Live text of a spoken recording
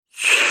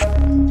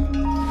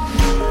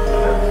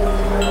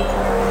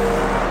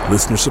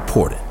Listener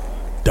supported.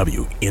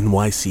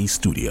 WNYC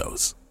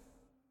Studios.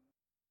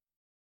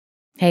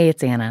 Hey,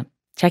 it's Anna,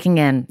 checking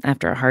in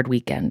after a hard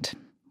weekend.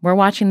 We're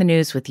watching the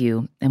news with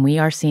you, and we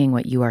are seeing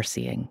what you are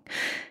seeing.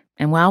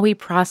 And while we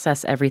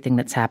process everything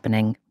that's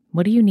happening,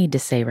 what do you need to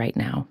say right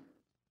now?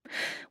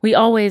 We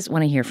always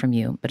want to hear from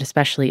you, but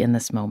especially in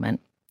this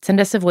moment. Send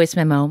us a voice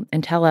memo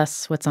and tell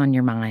us what's on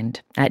your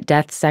mind at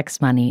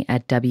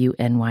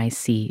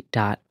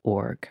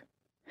deathsexmoney@wnyc.org.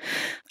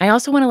 I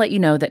also want to let you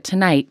know that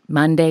tonight,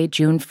 Monday,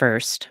 June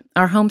 1st,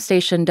 our home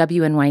station,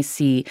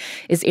 WNYC,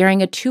 is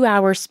airing a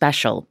 2-hour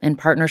special in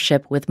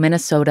partnership with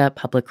Minnesota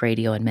Public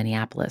Radio in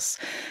Minneapolis.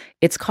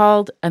 It's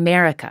called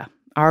America,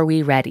 Are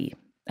We Ready?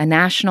 A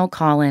national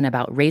call-in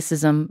about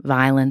racism,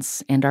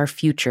 violence, and our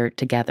future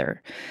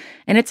together.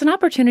 And it's an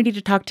opportunity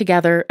to talk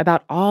together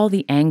about all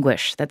the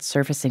anguish that's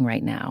surfacing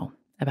right now,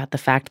 about the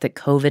fact that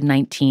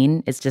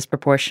COVID-19 is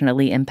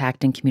disproportionately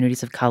impacting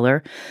communities of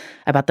color,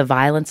 about the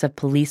violence of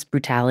police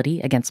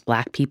brutality against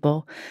Black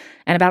people,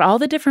 and about all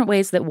the different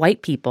ways that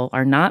white people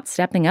are not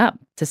stepping up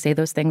to say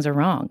those things are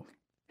wrong.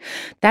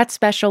 That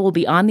special will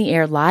be on the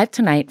air live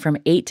tonight from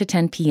 8 to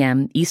 10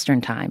 p.m. Eastern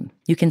Time.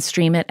 You can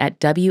stream it at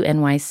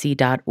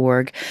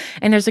wnyc.org,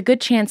 and there's a good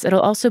chance it'll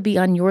also be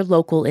on your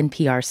local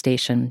NPR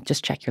station.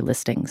 Just check your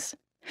listings.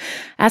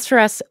 As for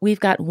us, we've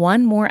got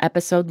one more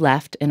episode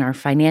left in our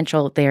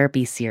financial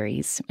therapy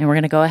series, and we're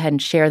going to go ahead and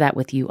share that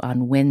with you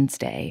on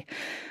Wednesday.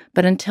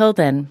 But until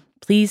then,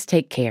 please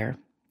take care,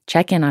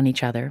 check in on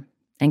each other,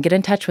 and get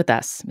in touch with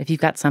us if you've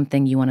got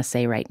something you want to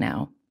say right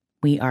now.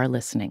 We are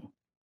listening.